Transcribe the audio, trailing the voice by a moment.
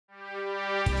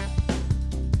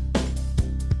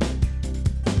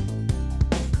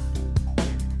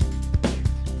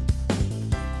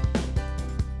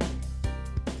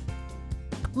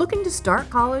Looking to start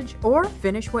college or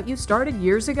finish what you started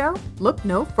years ago? Look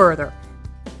no further.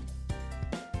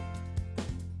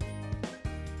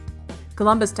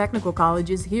 Columbus Technical College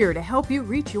is here to help you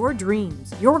reach your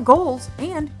dreams, your goals,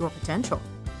 and your potential.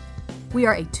 We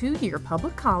are a 2-year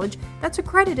public college that's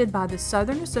accredited by the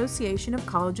Southern Association of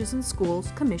Colleges and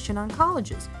Schools Commission on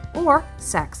Colleges, or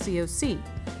SAC-COC.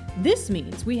 This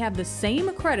means we have the same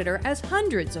accreditor as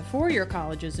hundreds of 4-year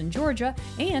colleges in Georgia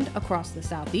and across the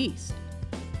Southeast.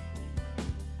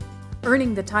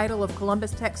 Earning the title of Columbus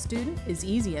Tech student is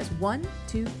easy as 1,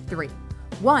 2, 3.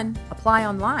 1. Apply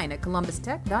online at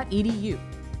columbustech.edu.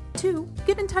 2.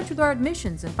 Get in touch with our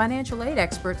admissions and financial aid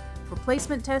experts for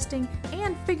placement testing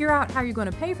and figure out how you're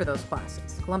going to pay for those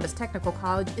classes. Columbus Technical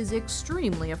College is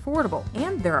extremely affordable,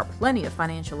 and there are plenty of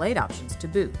financial aid options to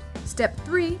boot. Step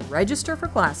 3. Register for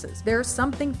classes. There's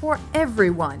something for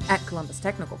everyone at Columbus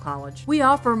Technical College. We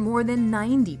offer more than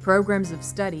 90 programs of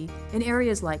study in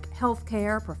areas like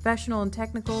healthcare, professional and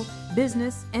technical,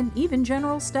 business, and even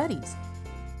general studies.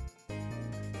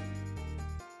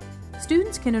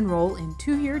 Students can enroll in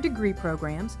 2-year degree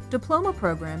programs, diploma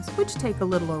programs, which take a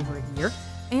little over a year,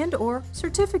 and/or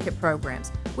certificate programs,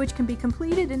 which can be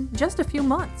completed in just a few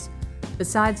months.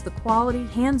 Besides the quality,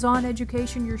 hands-on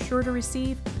education you're sure to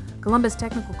receive, Columbus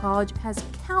Technical College has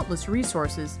countless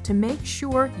resources to make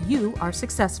sure you are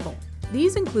successful.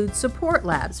 These include support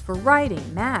labs for writing,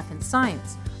 math, and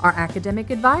science, our academic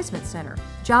advisement center,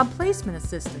 job placement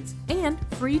assistance, and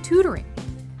free tutoring.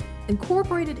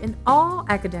 Incorporated in all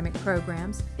academic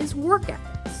programs is work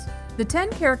ethics. The 10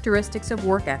 characteristics of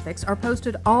work ethics are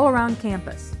posted all around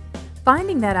campus.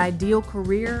 Finding that ideal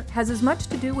career has as much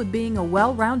to do with being a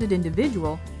well-rounded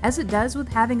individual as it does with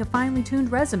having a finely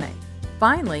tuned resume.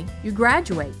 Finally, you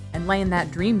graduate and land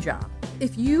that dream job.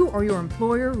 If you or your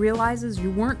employer realizes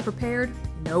you weren't prepared,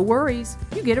 no worries,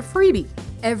 you get a freebie.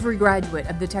 Every graduate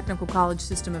of the Technical College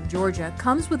System of Georgia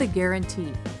comes with a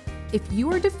guarantee. If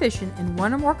you are deficient in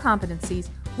one or more competencies,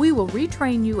 we will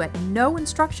retrain you at no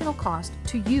instructional cost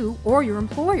to you or your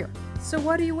employer. So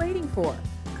what are you waiting for?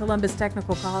 Columbus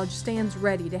Technical College stands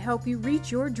ready to help you reach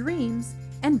your dreams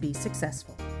and be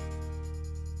successful.